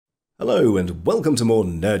Hello and welcome to more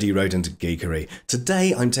nerdy rodent geekery.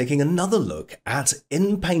 Today I'm taking another look at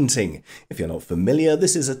inpainting. If you're not familiar,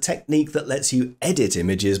 this is a technique that lets you edit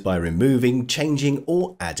images by removing, changing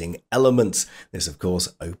or adding elements. This of course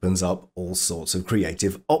opens up all sorts of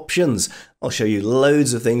creative options. I'll show you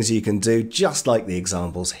loads of things you can do just like the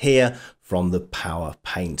examples here from the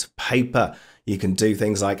PowerPaint paper. You can do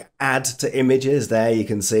things like add to images. There you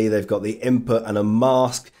can see they've got the input and a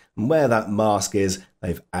mask. And where that mask is,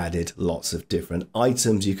 they've added lots of different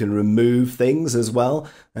items. You can remove things as well.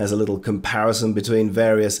 There's a little comparison between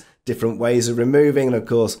various different ways of removing. And of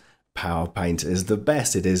course, PowerPaint is the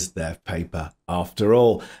best. It is their paper after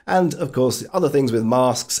all. And of course, other things with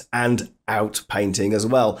masks and outpainting as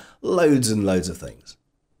well. Loads and loads of things.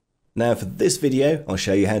 Now for this video, I'll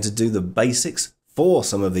show you how to do the basics for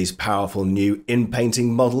some of these powerful new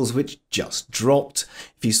inpainting models which just dropped.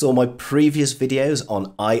 If you saw my previous videos on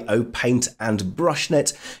InPaint and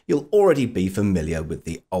BrushNet, you'll already be familiar with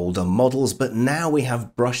the older models, but now we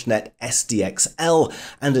have BrushNet SDXL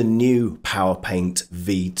and a new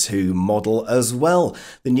PowerPaintV2 model as well.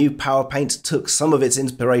 The new PowerPaint took some of its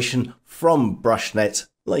inspiration from BrushNet.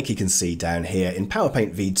 Like you can see down here, in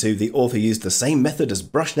PowerPaintV2, the author used the same method as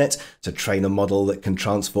BrushNet to train a model that can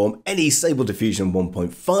transform any Stable Diffusion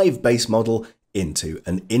 1.5 base model into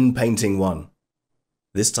an inpainting one.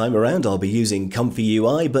 This time around, I'll be using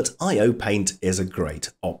ComfyUI, but InPaint is a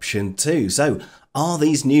great option too. So, are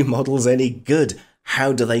these new models any good?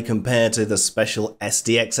 How do they compare to the special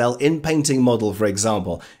SDXL inpainting model, for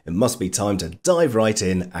example? It must be time to dive right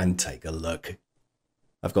in and take a look.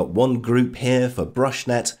 I've got one group here for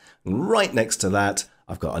BrushNet, and right next to that,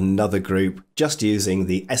 I've got another group just using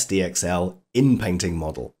the SDXL inpainting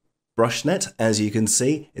model. BrushNet, as you can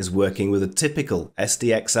see, is working with a typical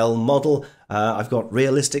SDXL model. I've got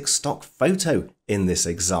realistic stock photo in this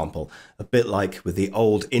example, a bit like with the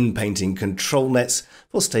old inpainting control nets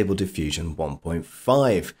for Stable Diffusion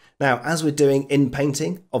 1.5. Now, as we're doing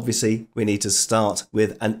inpainting, obviously we need to start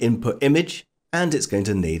with an input image, and it's going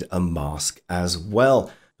to need a mask as well.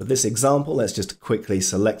 For this example, let's just quickly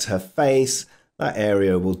select her face. That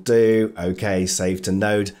area will do. Okay, save to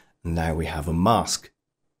node. Now we have a mask.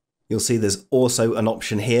 You'll see there's also an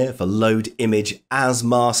option here for load image as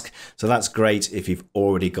mask. So that's great if you've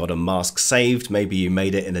already got a mask saved. Maybe you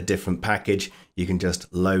made it in a different package. You can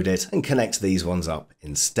just load it and connect these ones up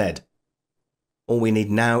instead. All we need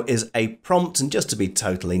now is a prompt, and just to be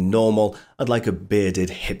totally normal, I'd like a bearded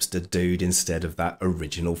hipster dude instead of that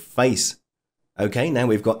original face. Okay, now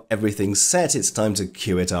we've got everything set, it's time to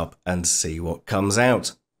queue it up and see what comes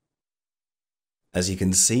out. As you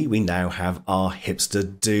can see, we now have our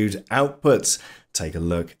hipster dude outputs. Take a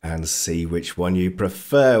look and see which one you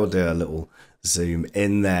prefer. We'll do a little zoom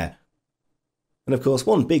in there. And of course,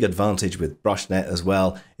 one big advantage with BrushNet as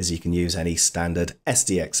well is you can use any standard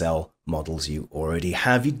SDXL models you already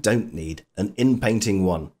have. You don't need an inpainting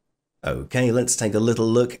one. Okay, let's take a little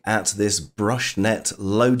look at this BrushNet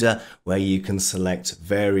loader where you can select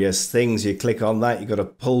various things. You click on that, you've got to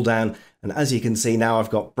pull down, and as you can see now I've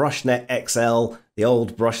got BrushNet XL, the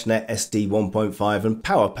old BrushNet SD 1.5, and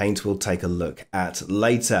PowerPaint we'll take a look at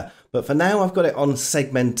later. But for now I've got it on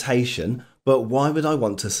segmentation. But why would I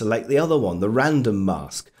want to select the other one, the random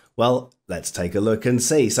mask? Well, let's take a look and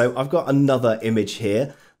see. So I've got another image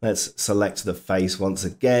here. Let's select the face once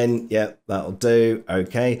again. Yep, that'll do.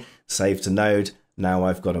 Okay, save to node. Now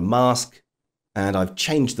I've got a mask and I've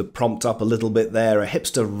changed the prompt up a little bit there, a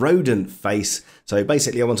hipster rodent face. So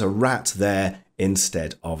basically I want a rat there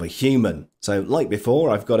instead of a human. So like before,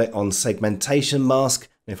 I've got it on segmentation mask.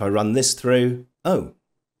 If I run this through, oh,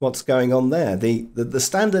 what's going on there? The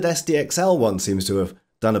standard SDXL one seems to have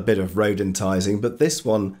done a bit of rodentizing, but this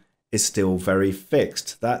one is still very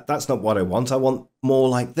fixed. That's not what I want. I want more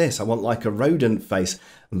like this. I want like a rodent face.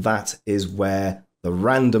 And that is where the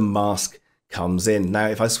random mask comes in. Now,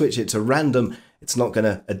 if I switch it to random, it's not going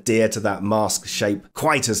to adhere to that mask shape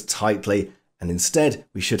quite as tightly. And instead,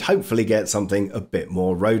 we should hopefully get something a bit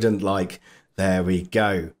more rodent-like. There we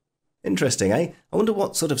go. Interesting, eh? I wonder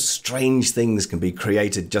what sort of strange things can be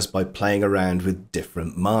created just by playing around with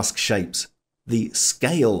different mask shapes. The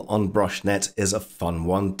scale on BrushNet is a fun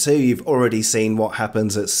one too. You've already seen what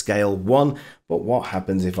happens at scale 1, but what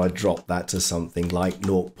happens if I drop that to something like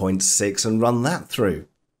 0.6 and run that through?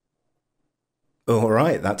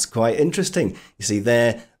 Alright, that's quite interesting. You see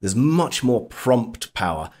there's much more prompt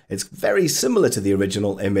power. It's very similar to the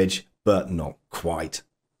original image, but not quite.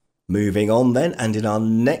 Moving on then, and in our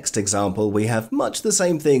next example, we have much the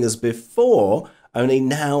same thing as before, only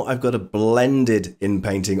now I've got a blended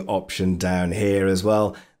inpainting option down here as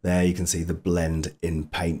well. There you can see the blend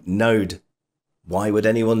inpaint node. Why would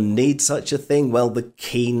anyone need such a thing? Well, the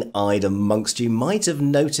keen-eyed amongst you might have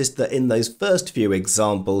noticed that in those first few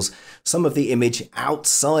examples, some of the image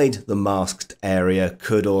outside the masked area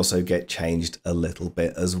could also get changed a little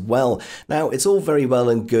bit as well. Now, it's all very well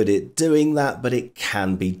and good at doing that, but it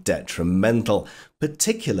can be detrimental,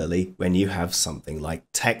 particularly when you have something like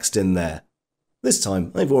text in there. This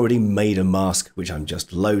time I've already made a mask, which I'm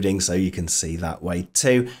just loading so you can see that way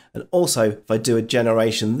too. And also, if I do a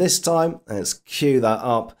generation this time, let's queue that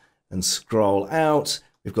up and scroll out.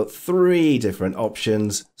 We've got 3 different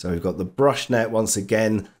options. So we've got the BrushNet once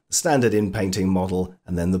again, the standard inpainting model,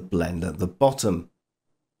 and then the blend at the bottom.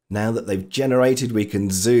 Now that they've generated, we can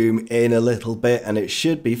zoom in a little bit and it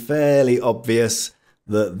should be fairly obvious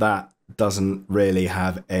that that doesn't really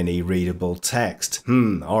have any readable text.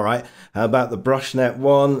 All right. How about the BrushNet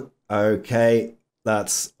one? Okay,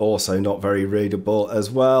 that's also not very readable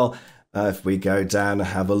as well. If we go down and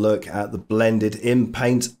have a look at the blended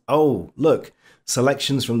InPaint, oh, look,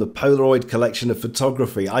 selections from the Polaroid collection of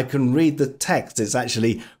photography. I can read the text. It's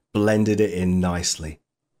actually blended it in nicely.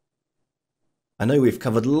 I know we've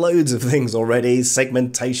covered loads of things already,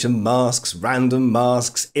 segmentation masks, random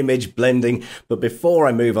masks, image blending, but before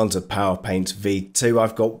I move on to PowerPaintV2,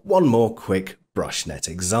 I've got one more quick BrushNet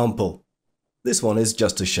example. This one is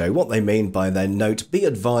just to show what they mean by their note. Be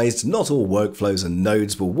advised, not all workflows and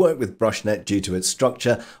nodes will work with BrushNet due to its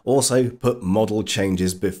structure. Also, put model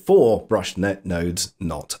changes before BrushNet nodes,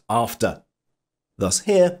 not after. Thus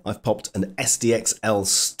here, I've popped an SDXL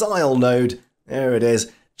style node. There it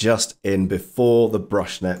is. Just in before the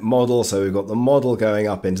BrushNet model. So we've got the model going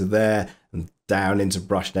up into there and down into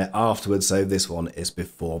BrushNet afterwards. So this one is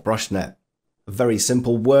before BrushNet. A very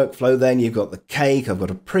simple workflow then. You've got the cake. I've got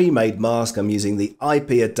a pre-made mask. I'm using the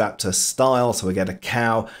IP adapter style. So I get a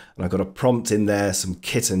cow and I've got a prompt in there, some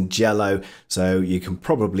kitten jello. So you can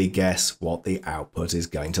probably guess what the output is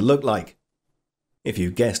going to look like. If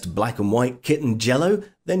you guessed black and white kitten jello,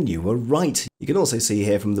 then you were right. You can also see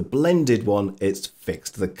here from the blended one, it's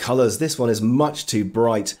fixed the colors. This one is much too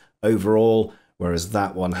bright overall, whereas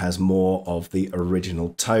that one has more of the original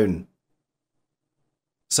tone.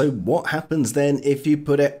 So what happens then if you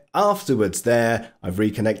put it afterwards there? I've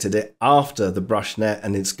reconnected it after the BrushNet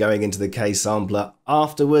and it's going into the K sampler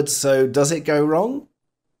afterwards. So does it go wrong?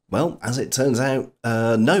 Well, as it turns out,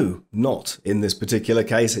 no, not in this particular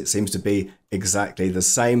case. It seems to be exactly the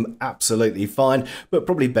same, absolutely fine, but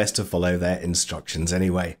probably best to follow their instructions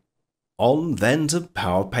anyway. On then to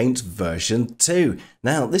PowerPaint version 2.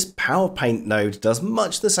 Now, this PowerPaint node does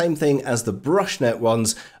much the same thing as the BrushNet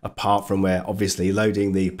ones, apart from we're obviously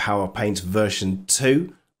loading the PowerPaint version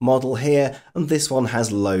 2 model here, and this one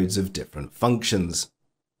has loads of different functions.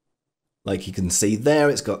 Like you can see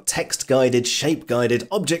there, it's got text guided, shape guided,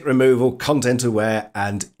 object removal, content aware,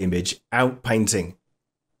 and image outpainting.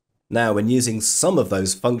 Now, when using some of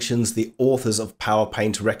those functions, the authors of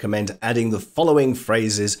PowerPaint recommend adding the following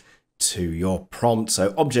phrases to your prompt.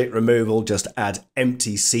 So object removal, just add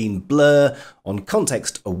empty scene blur. On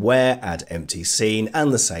context aware, add empty scene.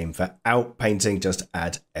 And the same for outpainting, just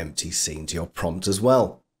add empty scene to your prompt as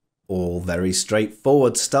well. All very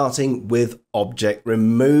straightforward, starting with object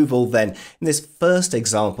removal then. In this first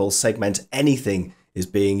example, segment anything is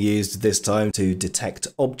being used this time to detect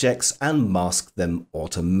objects and mask them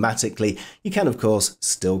automatically. You can, of course,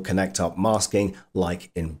 still connect up masking like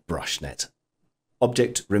in BrushNet.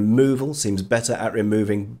 Object removal seems better at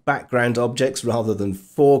removing background objects rather than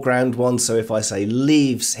foreground ones. So if I say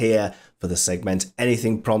leaves here for the segment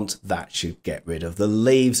anything prompt, that should get rid of the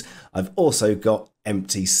leaves. I've also got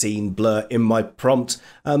empty scene blur in my prompt,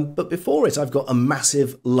 but before it I've got a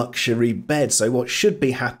massive luxury bed. So what should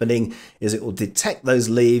be happening is it will detect those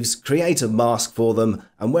leaves, create a mask for them,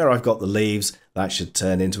 and where I've got the leaves, that should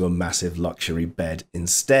turn into a massive luxury bed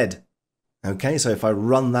instead. Okay, so if I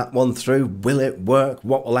run that one through, will it work?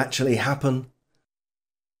 What will actually happen?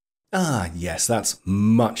 Ah, yes, that's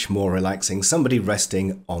much more relaxing. Somebody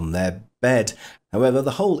resting on their bed. However,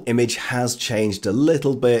 the whole image has changed a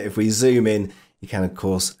little bit. If we zoom in, you can, of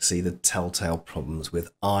course, see the telltale problems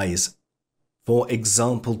with eyes. For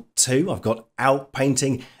example 2, I've got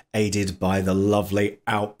outpainting, aided by the lovely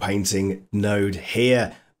outpainting node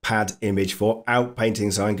here. Pad image for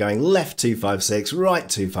outpainting, so I'm going left 256, right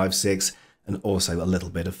 256, and also a little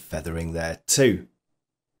bit of feathering there too.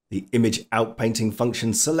 The image outpainting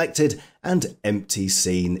function selected and empty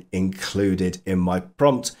scene included in my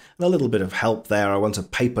prompt. And a little bit of help there. I want a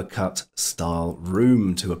paper cut style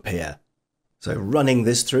room to appear. So running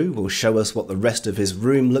this through will show us what the rest of his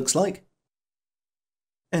room looks like.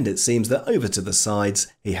 And it seems that over to the sides,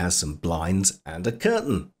 he has some blinds and a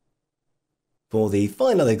curtain. For the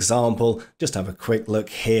final example, just have a quick look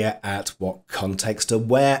here at what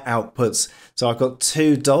context-aware outputs. So I've got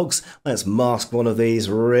two dogs. Let's mask one of these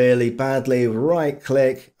really badly.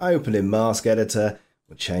 Right-click, open in Mask Editor.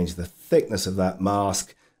 We'll change the thickness of that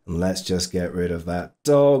mask. And let's just get rid of that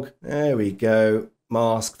dog. There we go.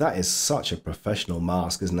 Mask. That is such a professional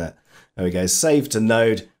mask, isn't it? There we go. Save to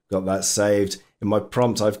node. Got that saved. In my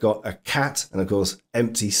prompt, I've got a cat and, of course,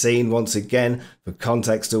 empty scene once again for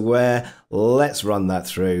context aware. Let's run that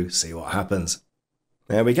through, see what happens.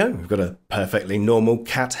 There we go. We've got a perfectly normal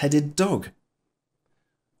cat-headed dog.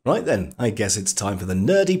 Right then, I guess it's time for the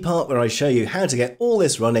nerdy part where I show you how to get all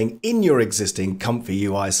this running in your existing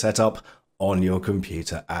ComfyUI setup on your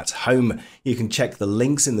computer at home. You can check the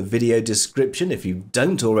links in the video description if you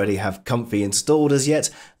don't already have Comfy installed as yet,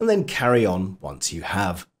 and then carry on once you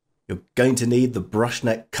have. You're going to need the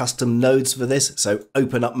BrushNet custom nodes for this, so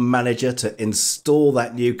open up Manager to install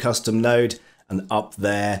that new custom node, and up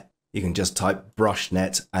there you can just type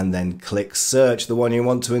BrushNet and then click search the one you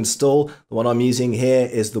want to install. The one I'm using here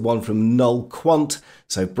is the one from Null Quant,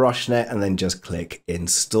 so BrushNet and then just click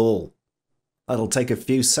install. That'll take a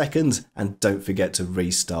few seconds, and don't forget to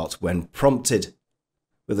restart when prompted.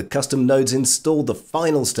 With the custom nodes installed, the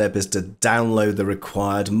final step is to download the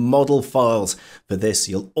required model files. For this,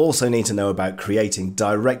 you'll also need to know about creating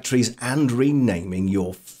directories and renaming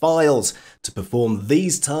your files. To perform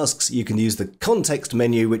these tasks, you can use the context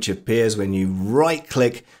menu, which appears when you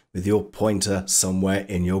right-click with your pointer somewhere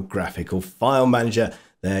in your graphical file manager.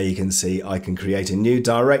 There you can see I can create a new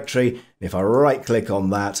directory. If I right-click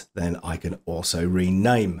on that, then I can also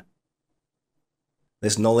rename.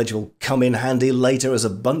 This knowledge will come in handy later as a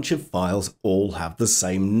bunch of files all have the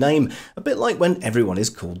same name. A bit like when everyone is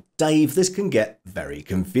called Dave, this can get very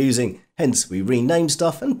confusing. Hence, we rename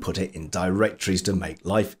stuff and put it in directories to make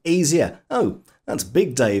life easier. Oh, that's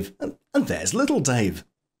Big Dave, and there's Little Dave.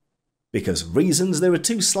 Because reasons, there are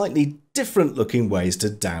two slightly different looking ways to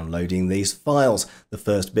downloading these files. The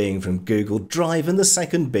first being from Google Drive and the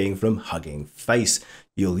second being from Hugging Face.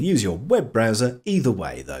 You'll use your web browser either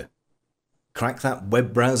way though. Crack that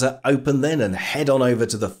web browser open then and head on over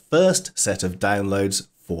to the first set of downloads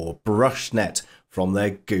for BrushNet from their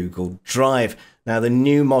Google Drive. Now the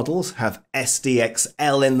new models have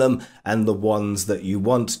SDXL in them, and the ones that you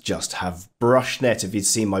want just have BrushNet. If you've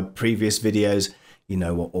seen my previous videos, you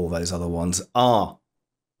know what all those other ones are.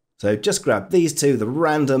 So just grab these two, the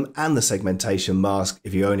random and the segmentation mask,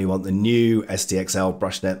 if you only want the new SDXL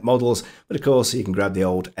BrushNet models, but of course you can grab the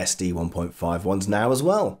old SD 1.5 ones now as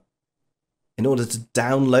well. In order to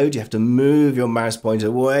download, you have to move your mouse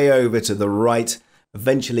pointer way over to the right.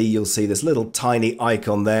 Eventually, you'll see this little tiny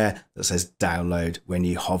icon there that says download when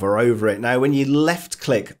you hover over it. Now, when you left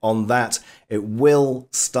click on that, it will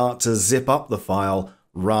start to zip up the file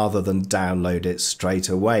rather than download it straight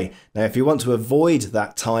away. Now, if you want to avoid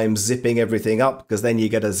that time zipping everything up, because then you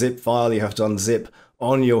get a zip file you have to unzip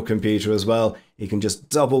on your computer as well, you can just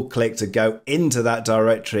double click to go into that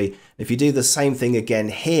directory. If you do the same thing again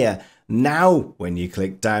here, now, when you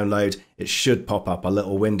click download, it should pop up a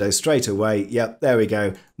little window straight away. Yep, there we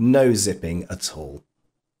go. No zipping at all.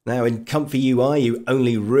 Now in ComfyUI, you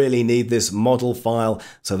only really need this model file,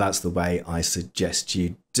 so that's the way I suggest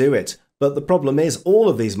you do it. But the problem is all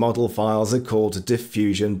of these model files are called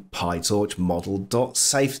Diffusion PyTorch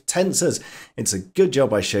model.safe tensors. It's a good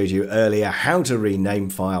job I showed you earlier how to rename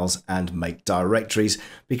files and make directories,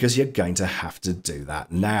 because you're going to have to do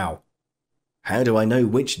that now. How do I know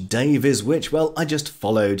which Dave is which? Well, I just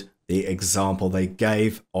followed the example they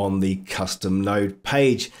gave on the custom node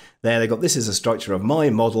page. There they got, this is a structure of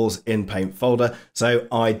my models InPaint folder. So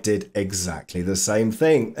I did exactly the same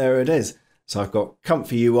thing. There it is. So I've got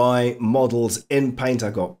ComfyUI, models, InPaint,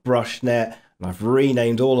 I've got BrushNet, and I've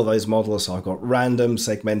renamed all of those models. So I've got random,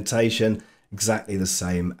 segmentation, exactly the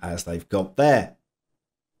same as they've got there.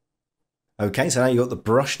 Okay, so now you've got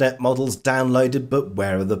the BrushNet models downloaded, but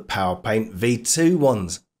where are the PowerPaintV2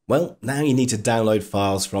 ones? Well, now you need to download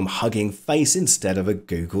files from Hugging Face instead of a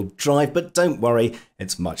Google Drive, but don't worry,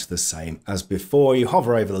 it's much the same as before. You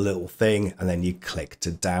hover over the little thing and then you click to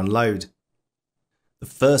download. The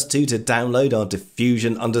first two to download are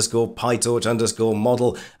Diffusion _ PyTorch _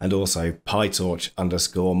 model and also PyTorch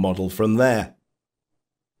 _ model from there.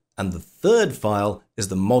 And the third file is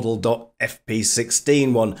the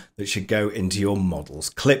model.fp16 one that should go into your models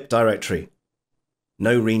clip directory.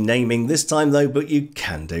 No renaming this time though, but you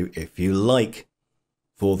can do if you like.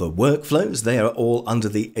 For the workflows, they are all under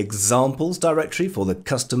the examples directory for the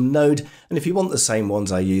custom node, and if you want the same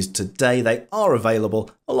ones I used today, they are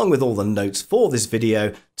available along with all the notes for this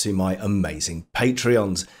video to my amazing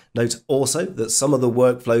Patreons. Note also that some of the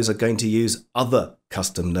workflows are going to use other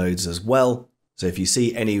custom nodes as well, so if you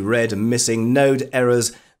see any red missing node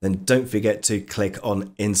errors, then don't forget to click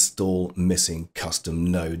on Install Missing Custom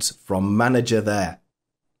Nodes from Manager there.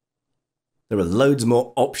 There are loads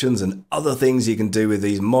more options and other things you can do with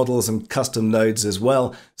these models and custom nodes as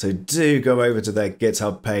well, so do go over to their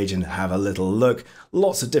GitHub page and have a little look.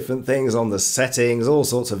 Lots of different things on the settings, all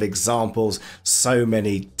sorts of examples, so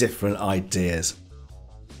many different ideas.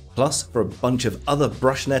 Plus, for a bunch of other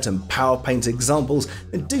BrushNet and PowerPaint examples,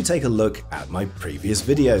 then do take a look at my previous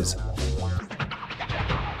videos.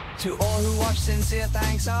 To all who watch, sincere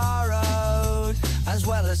thanks are owed, as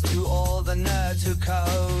well as to all the nerds who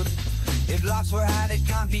code. If laughs were had, it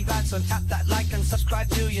can't be bad, so tap that like and subscribe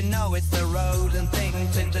too. You know it's the road and thing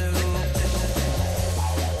to do.